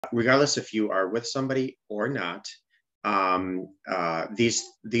regardless if you are with somebody or not,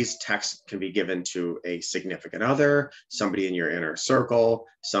 these texts can be given to a significant other, somebody in your inner circle,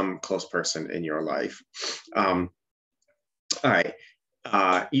 some close person in your life. All right.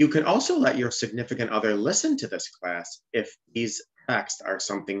 You can also let your significant other listen to this class if these texts are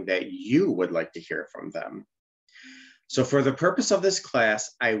something that you would like to hear from them. So for the purpose of this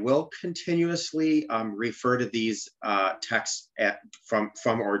class, I will continuously refer to these texts from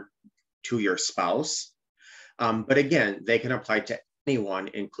or to your spouse. But again, they can apply to anyone,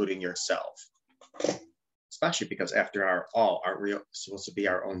 including yourself, especially because after all, aren't we supposed to be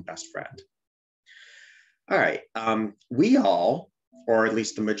our own best friend? All right, we all, or at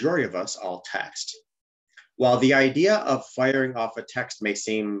least the majority of us, all text. While the idea of firing off a text may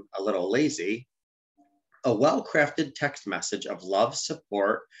seem a little lazy, a well-crafted text message of love,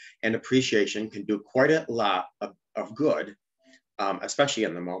 support, and appreciation can do quite a lot of good, especially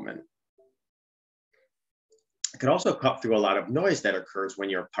in the moment. It can also cut through a lot of noise that occurs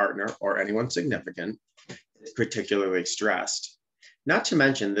when your partner or anyone significant is particularly stressed. Not to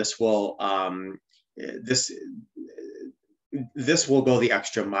mention, this will go the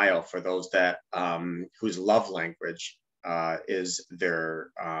extra mile for those that whose love language is their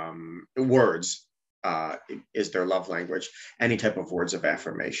words. Is their love language, any type of words of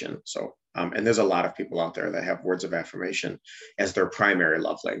affirmation. So, and there's a lot of people out there that have words of affirmation as their primary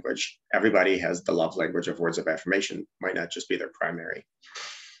love language. Everybody has the love language of words of affirmation, might not just be their primary.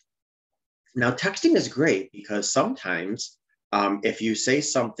 Now, texting is great because sometimes if you say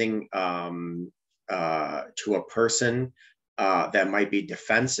something to a person that might be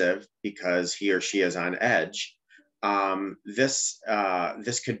defensive because he or she is on edge, this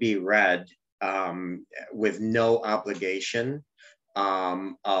could be read with no obligation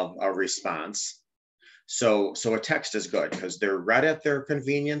of a response. So a text is good because they're read at their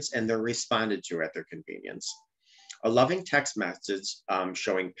convenience and they're responded to at their convenience. A loving text message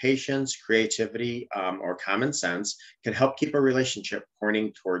showing patience, creativity, or common sense can help keep a relationship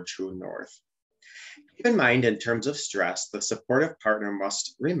pointing toward true north. Keep in mind, in terms of stress, the supportive partner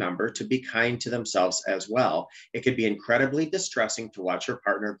must remember to be kind to themselves as well. It could be incredibly distressing to watch your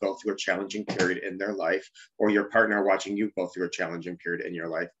partner go through a challenging period in their life, or your partner watching you go through a challenging period in your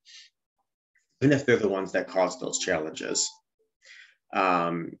life, even if they're the ones that caused those challenges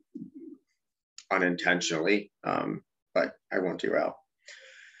unintentionally, but I won't derail.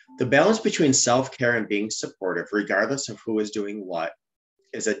 The balance between self-care and being supportive, regardless of who is doing what,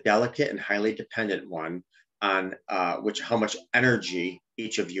 is a delicate and highly dependent one on how much energy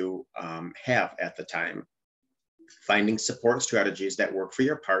each of you have at the time. Finding support strategies that work for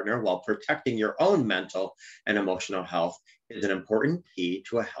your partner while protecting your own mental and emotional health is an important key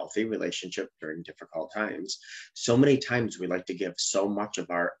to a healthy relationship during difficult times. So many times we like to give so much of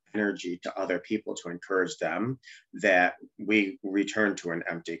our energy to other people to encourage them that we return to an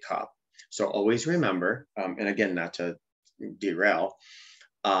empty cup. So always remember, and again, not to derail,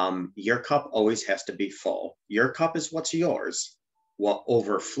 your cup always has to be full. Your cup is what's yours. What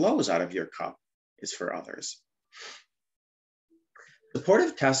overflows out of your cup is for others.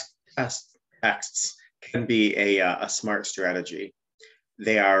 Supportive texts can be a smart strategy.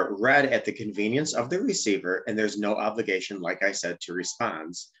 They are read at the convenience of the receiver, and there's no obligation, like I said, to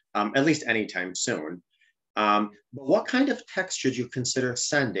respond, at least anytime soon. But what kind of text should you consider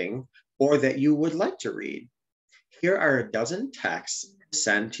sending or that you would like to read? Here are a dozen texts to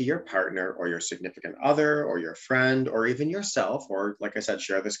send to your partner or your significant other or your friend or even yourself, or like I said,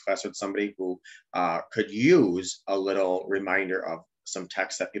 share this class with somebody who could use a little reminder of some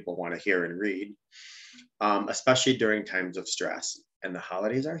texts that people want to hear and read, especially during times of stress. And the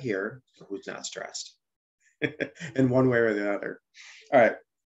holidays are here, so who's not stressed in one way or the other? All right.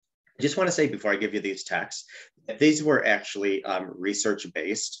 I just want to say before I give you these texts, that these were actually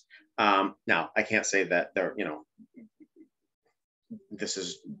research-based. Now, I can't say that they're, this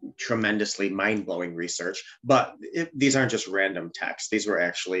is tremendously mind-blowing research, but these aren't just random texts. These were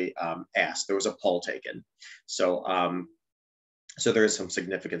actually asked. There was a poll taken. So there is some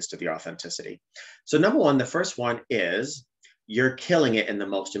significance to the authenticity. So number one, the first one is, you're killing it in the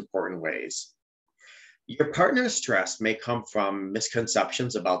most important ways. Your partner's stress may come from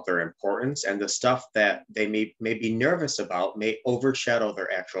misconceptions about their importance, and the stuff that they may be nervous about may overshadow their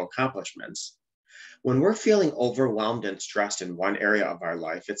actual accomplishments. When we're feeling overwhelmed and stressed in one area of our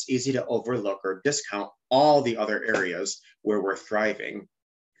life, it's easy to overlook or discount all the other areas where we're thriving.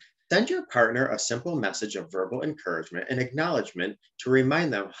 Send your partner a simple message of verbal encouragement and acknowledgement to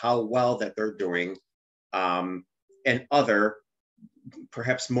remind them how well that they're doing in other,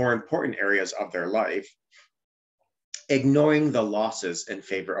 perhaps more important areas of their life. ignoring the losses in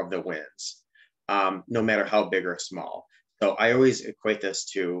favor of the wins, no matter how big or small. So I always equate this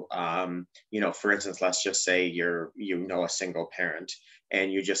to, for instance, let's just say a single parent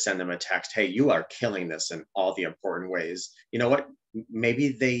and you just send them a text, hey, you are killing this in all the important ways. You know what? Maybe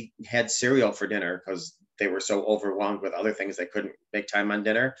they had cereal for dinner because they were so overwhelmed with other things they couldn't make time on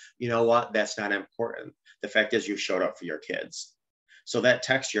dinner. You know what? That's not important. The fact is you showed up for your kids. So that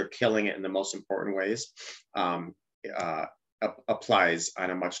text, you're killing it in the most important ways. Uh, applies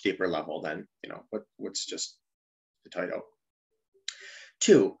on a much deeper level than what's just the title.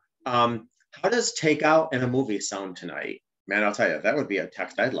 2, how does takeout and a movie sound tonight? Man, I'll tell you, that would be a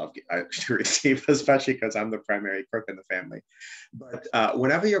text I'd love to receive, especially because I'm the primary cook in the family. But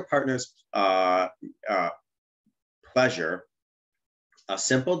whenever your partner's pleasure, a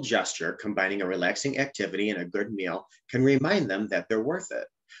simple gesture combining a relaxing activity and a good meal can remind them that they're worth it.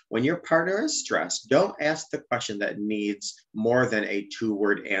 When your partner is stressed, don't ask the question that needs more than a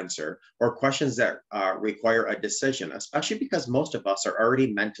 2-word answer or questions that require a decision, especially because most of us are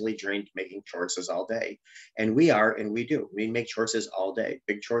already mentally drained making choices all day. And we are, and we do. We make choices all day,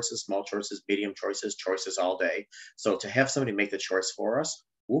 big choices, small choices, medium choices, choices all day. So to have somebody make the choice for us,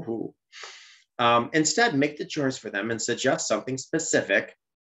 woohoo. Instead, make the choice for them and suggest something specific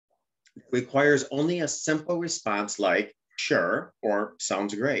that requires only a simple response like, sure, or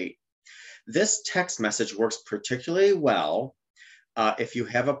sounds great. This text message works particularly well if you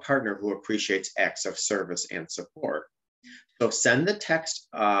have a partner who appreciates acts of service and support. So send the text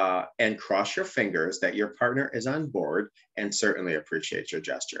and cross your fingers that your partner is on board and certainly appreciates your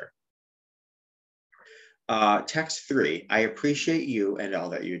gesture. Text 3, I appreciate you and all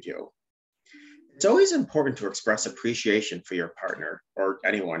that you do. It's always important to express appreciation for your partner or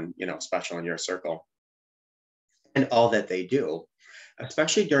anyone, special in your circle and all that they do,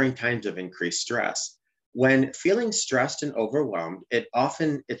 especially during times of increased stress. When feeling stressed and overwhelmed, it's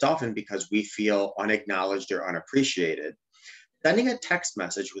often because we feel unacknowledged or unappreciated. Sending a text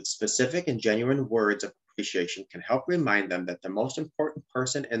message with specific and genuine words of appreciation can help remind them that the most important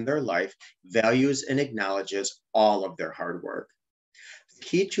person in their life values and acknowledges all of their hard work. The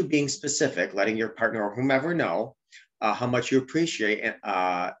key to being specific, letting your partner or whomever know how much you appreciate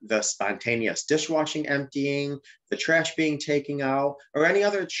the spontaneous dishwashing emptying, the trash being taken out, or any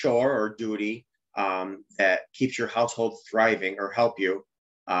other chore or duty that keeps your household thriving or help you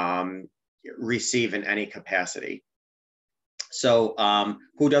receive in any capacity. So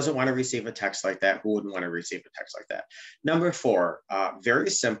who doesn't want to receive a text like that? Who wouldn't want to receive a text like that? Number 4, very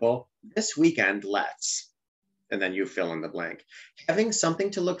simple. This weekend, let's, and then you fill in the blank. Having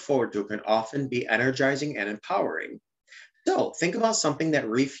something to look forward to can often be energizing and empowering. So think about something that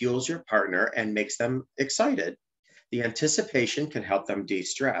refuels your partner and makes them excited. The anticipation can help them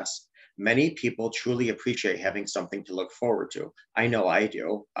de-stress. Many people truly appreciate having something to look forward to. I know I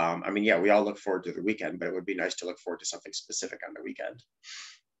do. We all look forward to the weekend, but it would be nice to look forward to something specific on the weekend,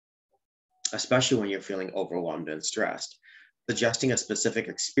 especially when you're feeling overwhelmed and stressed. Suggesting a specific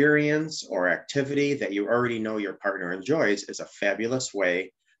experience or activity that you already know your partner enjoys is a fabulous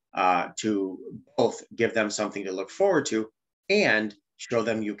way to both give them something to look forward to and show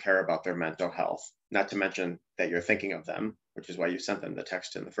them you care about their mental health, not to mention that you're thinking of them, which is why you sent them the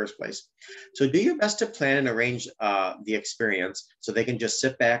text in the first place. So do your best to plan and arrange the experience so they can just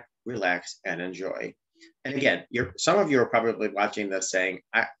sit back, relax, and enjoy. And again, some of you are probably watching this saying,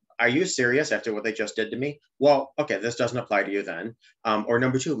 are you serious after what they just did to me? Well, okay, this doesn't apply to you then. Or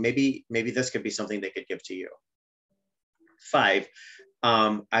number 2, maybe this could be something they could give to you. 5,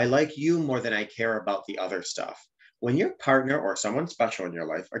 I like you more than I care about the other stuff. When your partner or someone special in your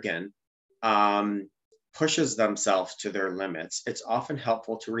life, again, pushes themselves to their limits, it's often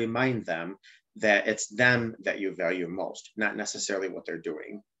helpful to remind them that it's them that you value most, not necessarily what they're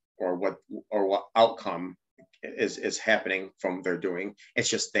doing or what outcome is happening from their doing. It's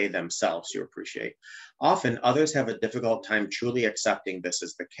just they themselves you appreciate. Often others have a difficult time truly accepting this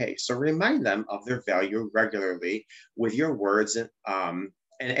is the case. So remind them of their value regularly with your words and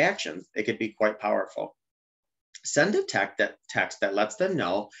actions. It could be quite powerful. Send a text that lets them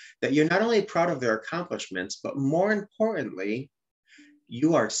know that you're not only proud of their accomplishments, but more importantly,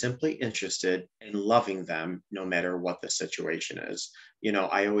 you are simply interested in loving them no matter what the situation is.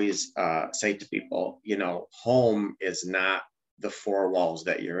 I always say to people, home is not the 4 walls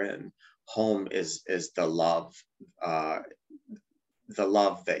that you're in. Home is the love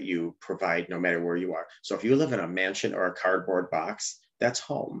that you provide no matter where you are. So if you live in a mansion or a cardboard box, that's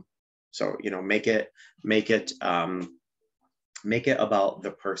home. So, make it about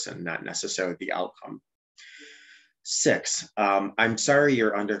the person, not necessarily the outcome. 6, I'm sorry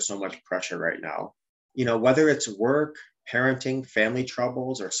you're under so much pressure right now. Whether it's work, parenting, family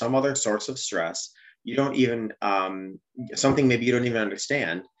troubles, or some other source of stress, you don't even, something maybe you don't even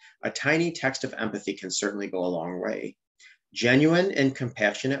understand, a tiny text of empathy can certainly go a long way. Genuine and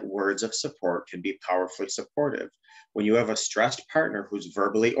compassionate words of support can be powerfully supportive. When you have a stressed partner who's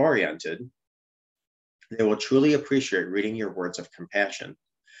verbally oriented, they will truly appreciate reading your words of compassion.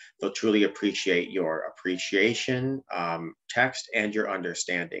 They'll truly appreciate your appreciation, text, and your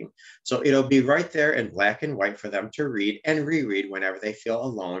understanding. So it'll be right there in black and white for them to read and reread whenever they feel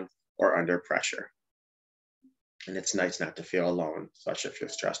alone or under pressure. And it's nice not to feel alone, especially if you're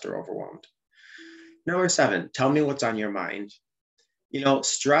stressed or overwhelmed. Number 7, tell me what's on your mind.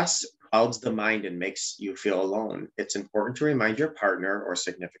 Stress clouds the mind and makes you feel alone. It's important to remind your partner or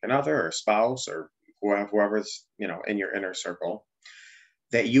significant other or spouse or whoever's, in your inner circle,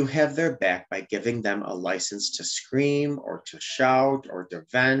 that you have their back by giving them a license to scream or to shout or to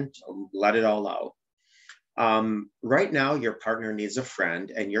vent, or let it all out. Right now, your partner needs a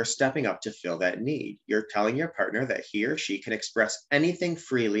friend, and you're stepping up to fill that need. You're telling your partner that he or she can express anything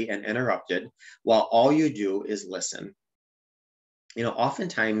freely and uninterrupted, while all you do is listen.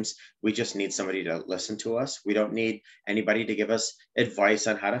 Oftentimes we just need somebody to listen to us. We don't need anybody to give us advice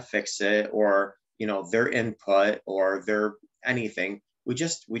on how to fix it, or their input or their anything. We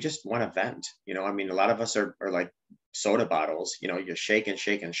just want to vent. A lot of us are like soda bottles. You shake and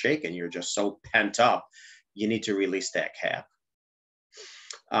shake and shake, and you're just so pent up. You need to release that cap.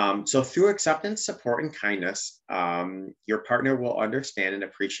 So through acceptance, support, and kindness, your partner will understand and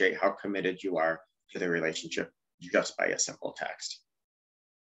appreciate how committed you are to the relationship just by a simple text.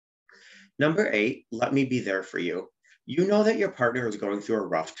 Number 8, let me be there for you. You know that your partner is going through a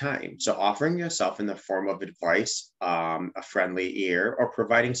rough time. So offering yourself in the form of advice, a friendly ear, or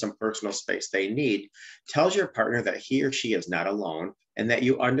providing some personal space they need tells your partner that he or she is not alone and that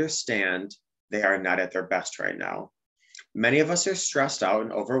you understand they are not at their best right now. Many of us are stressed out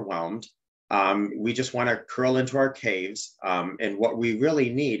and overwhelmed. We just want to curl into our caves. And what we really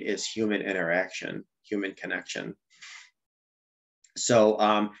need is human interaction, human connection.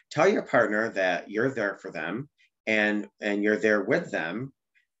 So tell your partner that you're there for them and you're there with them,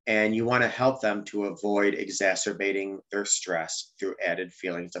 and you want to help them to avoid exacerbating their stress through added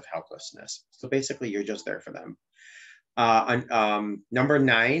feelings of helplessness. So basically, you're just there for them. Number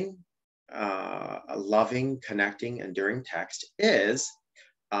 9, a loving, connecting, enduring text is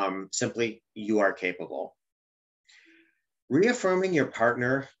simply, you are capable. Reaffirming your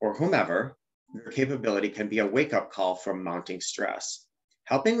partner or whomever their capability can be a wake-up call from mounting stress,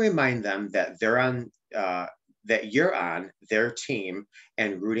 helping remind them that that you're on their team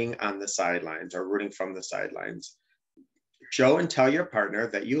and rooting on the sidelines or rooting from the sidelines. Show and tell your partner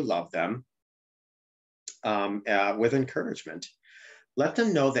that you love them with encouragement. Let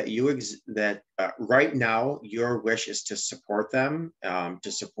them know that right now your wish is to support them,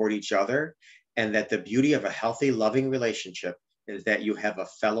 to support each other, and that the beauty of a healthy, loving relationship is that you have a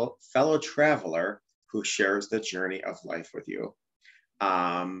fellow traveler who shares the journey of life with you.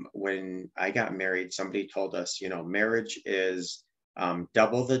 When I got married, somebody told us, marriage is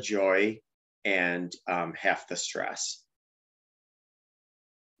double the joy and half the stress.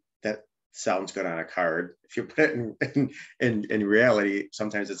 That sounds good on a card. If you put it in reality,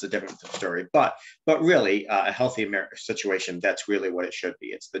 sometimes it's a different story. But really, a healthy situation, that's really what it should be.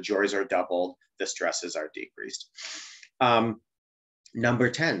 It's the joys are doubled, the stresses are decreased. Number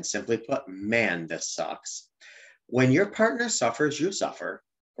 10, simply put, man, this sucks. When your partner suffers, you suffer,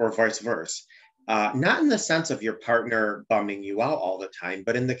 or vice versa. Not in the sense of your partner bumming you out all the time,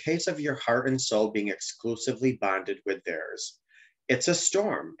 but in the case of your heart and soul being exclusively bonded with theirs. It's a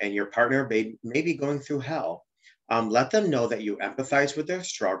storm, and your partner may be going through hell. Let them know that you empathize with their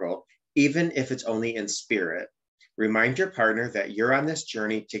struggle, even if it's only in spirit. Remind your partner that you're on this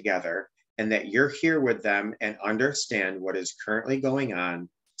journey together and that you're here with them and understand what is currently going on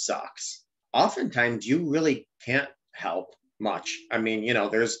sucks. Oftentimes, you really can't help much.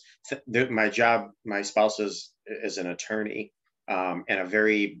 There's my job, my spouse is an attorney, and a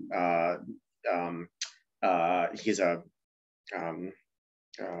very, he's a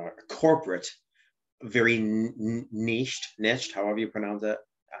corporate, very niched, however you pronounce it,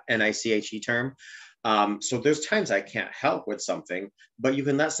 NICHE term. So there's times I can't help with something, but you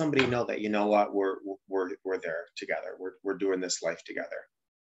can let somebody know that, you know what, we're there together. We're doing this life together.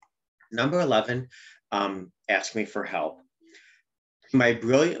 Number 11, ask me for help. My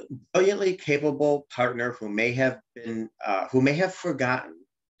brilliantly capable partner who may have forgotten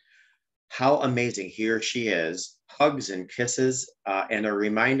how amazing he or she is, hugs and kisses, and a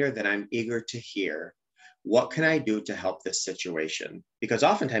reminder that I'm eager to hear. What can I do to help this situation? Because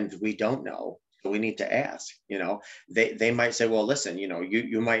oftentimes we don't know. So we need to ask, you know, they might say, well, listen, you know,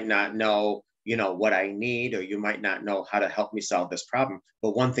 you might not know, you know, what I need, or you might not know how to help me solve this problem.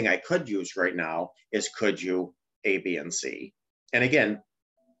 But one thing I could use right now is, could you A, B, and C? And again,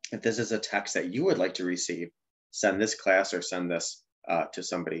 if this is a text that you would like to receive, send this class or send this to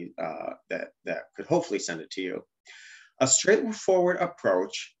somebody that could hopefully send it to you. A straightforward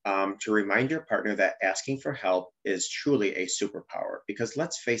approach to remind your partner that asking for help is truly a superpower, because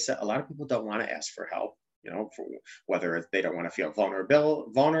let's face it, a lot of people don't want to ask for help, you know, for whether they don't want to feel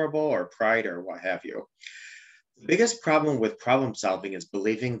vulnerable or pride or what have you. The biggest problem with problem solving is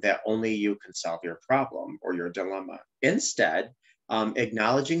believing that only you can solve your problem or your dilemma. Instead,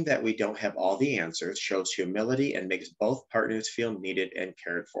 acknowledging that we don't have all the answers shows humility and makes both partners feel needed and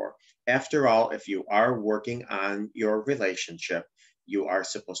cared for. After all, if you are working on your relationship, you are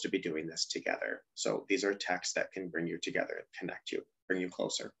supposed to be doing this together. So these are texts that can bring you together, connect you, bring you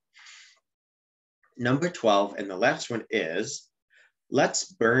closer. Number 12, and the last one is, let's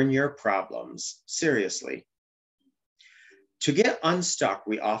burn your problems. Seriously. To get unstuck,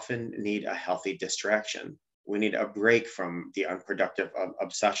 we often need a healthy distraction. We need a break from the unproductive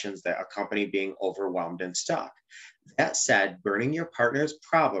obsessions that accompany being overwhelmed and stuck. That said, burning your partner's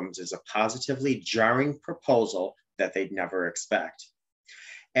problems is a positively jarring proposal that they'd never expect.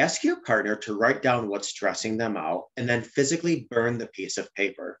 Ask your partner to write down what's stressing them out and then physically burn the piece of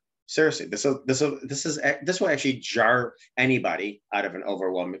paper. Seriously, this will actually jar anybody out of an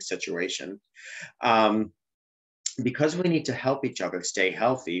overwhelming situation. Because we need to help each other stay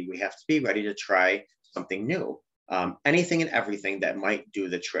healthy, we have to be ready to try something new, anything and everything that might do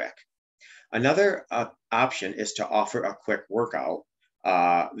the trick. Another option is to offer a quick workout.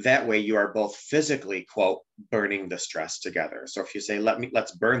 That way you are both physically, quote, burning the stress together. So if you say,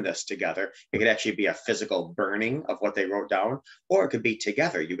 let's burn this together, it could actually be a physical burning of what they wrote down, or it could be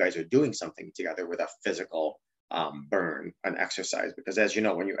together. You guys are doing something together with a physical burn, an exercise, because as you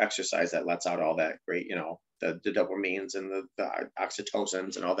know, when you exercise, that lets out all that great, you know, the dopamines and the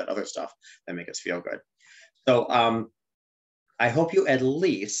oxytocins and all that other stuff that make us feel good. So I hope you at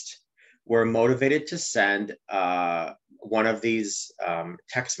least were motivated to send one of these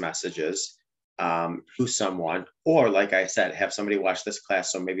text messages to someone, or like I said, have somebody watch this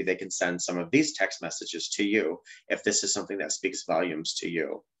class so maybe they can send some of these text messages to you if this is something that speaks volumes to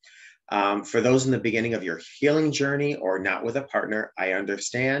you. For those in the beginning of your healing journey or not with a partner, I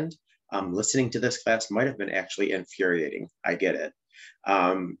understand. Listening to this class might have been actually infuriating. I get it.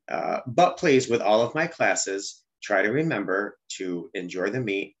 But please, with all of my classes, try to remember to enjoy the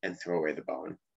meat and throw away the bone.